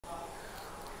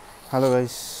Hello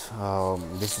guys,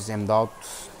 this is Mdot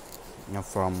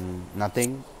from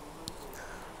Nothing.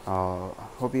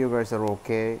 Hope you guys are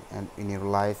okay and in your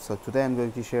life. So today I'm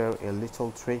going to share a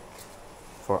little trick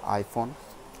for iPhone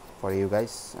for you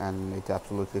guys, and it's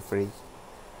absolutely free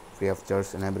of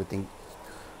charge and everything.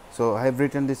 So I have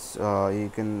written this.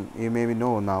 You maybe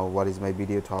know now what is my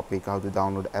video topic: how to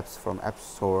download apps from App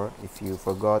Store if you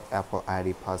forgot Apple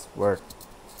ID password.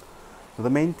 So the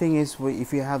main thing is,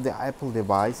 if you have the Apple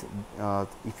device,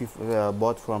 if you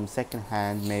bought from second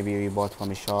hand, maybe you bought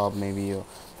from a shop, maybe you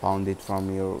found it from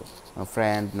your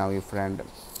friend. Now your friend,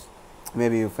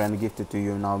 maybe your friend gifted to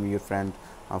you. Now your friend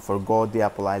forgot the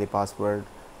Apple ID password.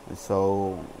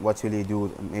 So what will you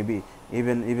do? Maybe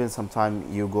even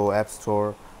sometime you go App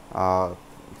Store uh,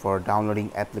 for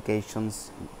downloading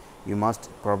applications. You must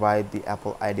provide the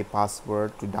Apple ID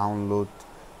password to download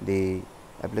the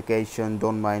application.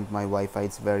 Don't mind my Wi-Fi,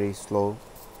 it's very slow,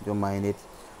 don't mind it.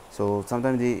 So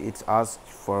sometimes it's asked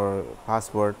for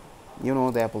password. You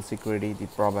know, the Apple security,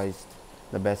 it provides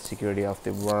the best security of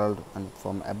the world and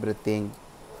from everything.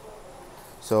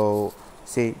 So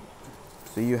see,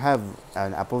 so you have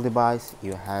an Apple device,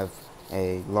 you have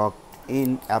a logged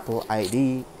in Apple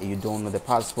ID, you don't know the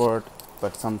password,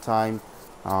 but sometimes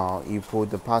you put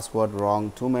the password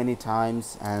wrong too many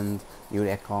times and your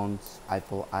accounts,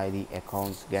 Apple ID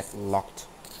accounts, get locked.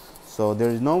 So there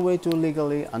is no way to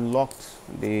legally unlock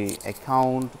the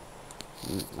account.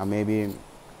 Maybe you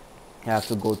have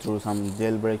to go through some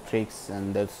jailbreak tricks,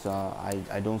 and that's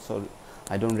I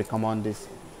don't recommend this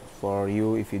for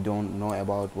you if you don't know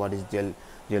about what is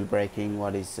jailbreaking,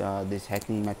 what is this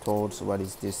hacking methods, what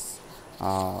is this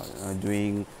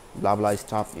doing blah blah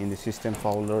stuff in the system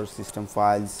folder, system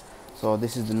files. So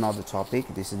this is not the topic,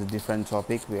 this is a different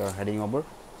topic we are heading over.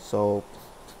 So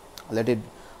let it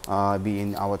be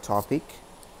in our topic.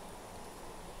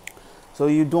 So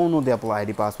you don't know the Apple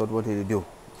ID password, what do you do?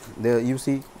 There you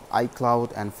see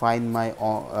iCloud and Find My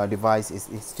device is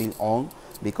still on,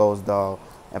 because the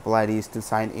Apple ID is still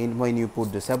signed in. When you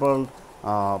put the several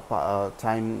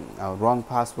time wrong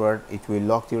password, it will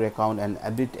lock your account, and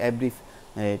every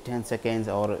 10 seconds,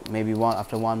 or maybe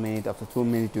after 1 minute, after 2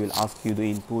 minutes, it will ask you to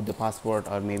input the password,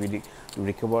 or maybe to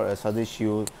recover, suggest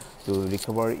you to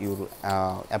recover your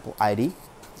Apple ID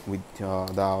with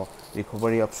the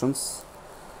recovery options.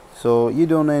 So you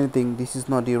don't know anything, this is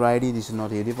not your ID, this is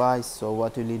not your device. So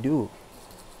what will you do?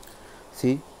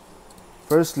 See,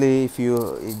 firstly, if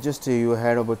you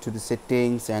head over to the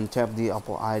settings and tap the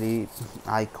Apple ID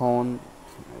icon,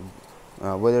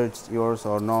 whether it's yours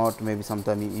or not. Maybe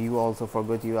sometime you also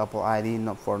forget your Apple ID,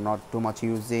 not too much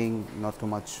using, not too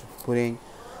much putting.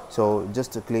 So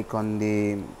just to click on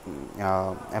the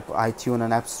Apple iTunes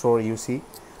and App Store. You see,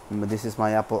 this is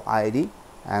my Apple ID,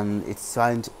 and it's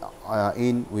signed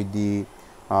in with the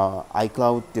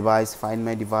iCloud device, Find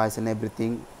My device, and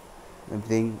everything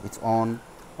it's on.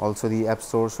 Also the App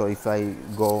Store. So if I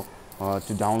go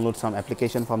to download some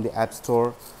application from the App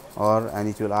Store, and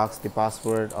it will ask the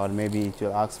password, or maybe it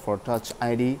will ask for Touch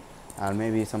ID, or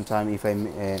maybe sometime if I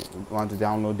want to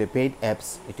download the paid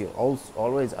apps, it will also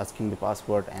always asking the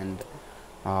password and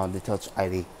the Touch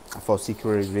ID for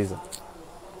security reason.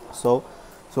 So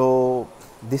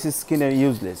this is kind of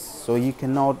useless. So you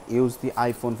cannot use the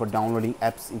iPhone for downloading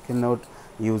apps, you cannot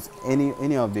use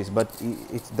any of this, but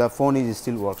the phone is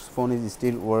still works,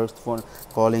 phone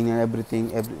calling and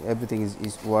everything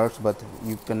is works, but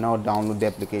you cannot download the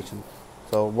application.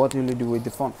 So what will you do with the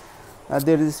phone?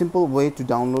 There is a simple way to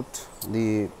download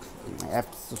the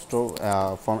app store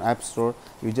from App Store.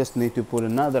 You just need to put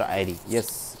another ID.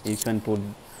 Yes, you can put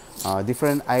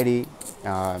different ID.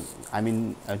 I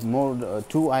mean,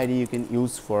 two ID you can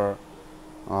use for.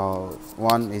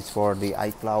 One is for the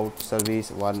iCloud service.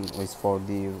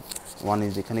 One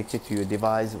is connected to your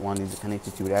device. One is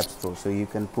connected to your App Store. So you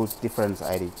can put different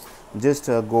ID. Just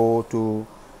go to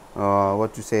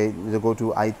go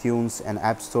to iTunes and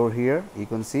App Store. Here you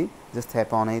can see, just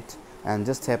tap on it and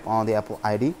just tap on the Apple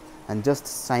ID and just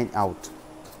sign out.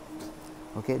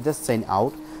 Okay, just sign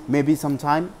out. Maybe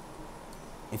sometime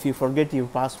if you forget your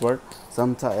password,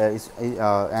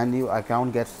 and your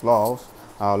account gets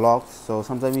locked, so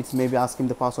sometimes it's maybe asking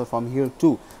the password from here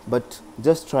too. But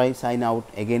just try sign out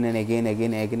again and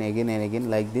again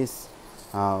like this,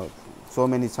 so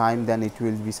many times, then it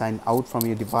will be signed out from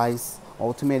your device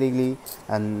automatically.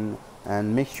 And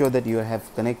make sure that you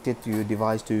have connected to your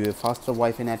device to your faster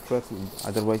Wi-Fi network,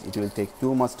 otherwise it will take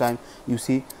too much time. You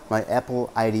see, my Apple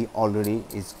ID already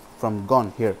is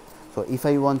gone here. So if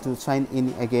I want to sign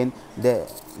in again, there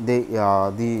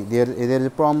is a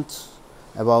prompt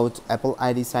about Apple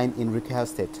ID sign in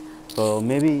requested. So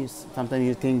maybe sometimes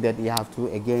you think that you have to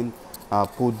again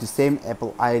put the same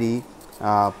Apple ID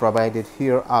provided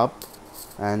here up,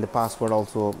 and the password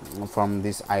also from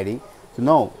this ID. So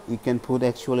no, you can put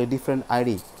actually different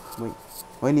ID.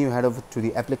 When you head over to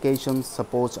the applications,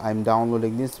 suppose I'm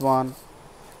downloading this one.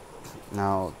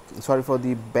 Now sorry for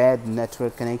the bad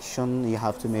network connection, you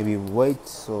have to maybe wait.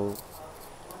 So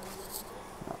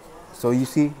you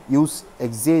see, use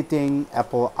exiting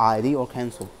Apple ID or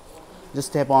cancel.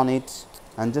 Just tap on it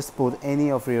and just put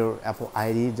any of your Apple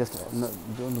ID. Just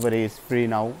don't worry, it's free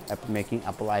now. Making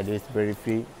Apple ID is very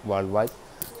free worldwide.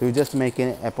 So you just make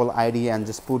an Apple ID and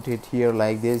just put it here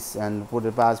like this and put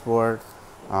a password,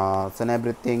 and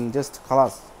everything. Just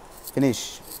خلاص,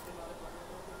 finish.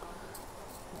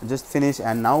 Just finish,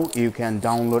 and now you can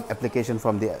download application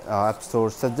from the App Store.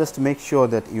 So just make sure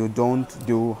that you don't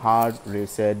do hard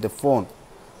reset the phone.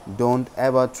 Don't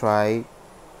ever try,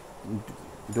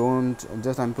 don't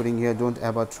just I'm putting here, don't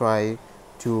ever try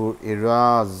to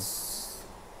erase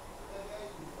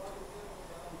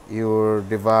your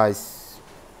device.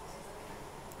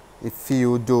 If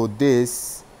you do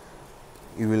this,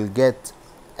 you will get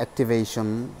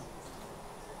activation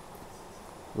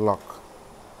lock.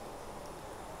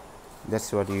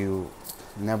 That's what you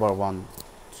never want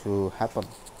to happen.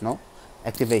 No,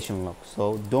 activation lock.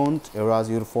 So don't erase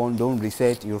your phone, don't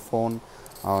reset your phone.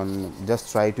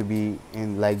 Just try to be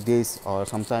in like this, or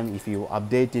sometime if you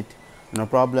update it, no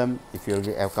problem. If your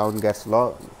account gets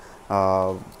locked,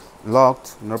 no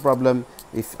problem.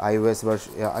 If iOS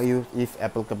version, if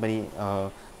Apple company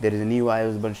there is a new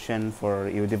iOS version for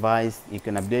your device, you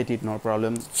can update it, no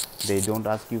problem. They don't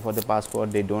ask you for the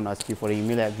password, they don't ask you for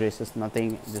email addresses,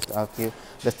 nothing. Just ask you,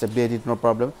 just update it, no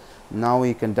problem. Now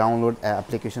you can download an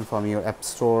application from your App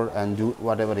Store and do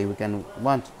whatever you can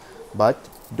want, but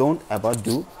don't ever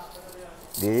do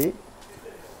the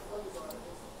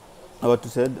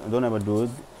don't ever do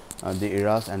the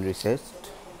erase and reset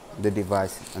the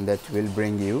device, and that will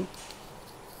bring you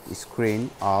a screen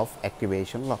of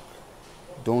activation lock.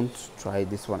 Don't try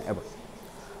this one ever.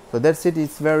 So that's it.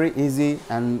 It's very easy,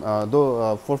 and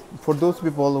for those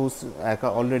people whose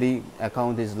already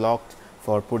account is locked,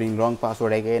 for putting wrong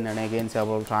password again and again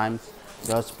several times,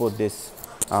 just put this,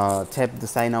 tap the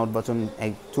sign out button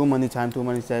too many times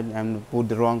and put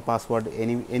the wrong password,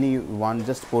 any one.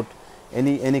 Just put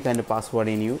any kind of password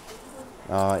in you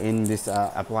in this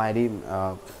Apple ID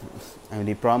and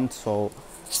the prompt. So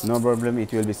no problem,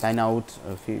 it will be sign out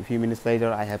a few minutes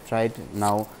later. I have tried.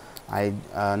 Now I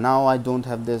don't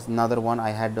have this another one. I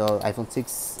had iPhone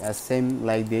 6 same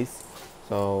like this,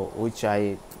 so which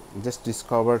I just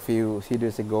discovered few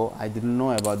days ago. I didn't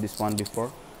know about this one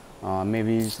before.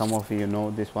 Maybe some of you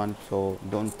know this one, so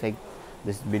don't take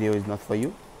this video is not for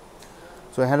you.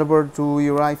 So head over to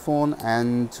your iPhone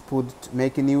and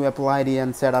make a new Apple ID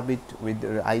and set up it with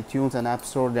iTunes and App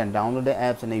Store. Then download the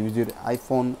apps and use your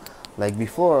iPhone like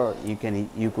before. You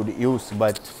could use,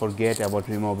 but forget about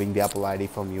removing the Apple ID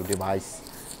from your device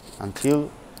until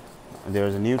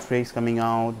there's a new tricks coming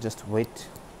out. Just wait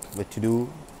what to do.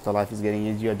 So life is getting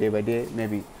easier day by day.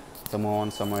 Maybe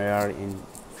someone somewhere in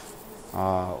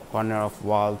corner of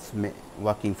walls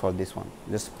working for this one.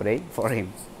 Just pray for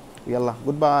him. Yalla,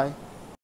 goodbye.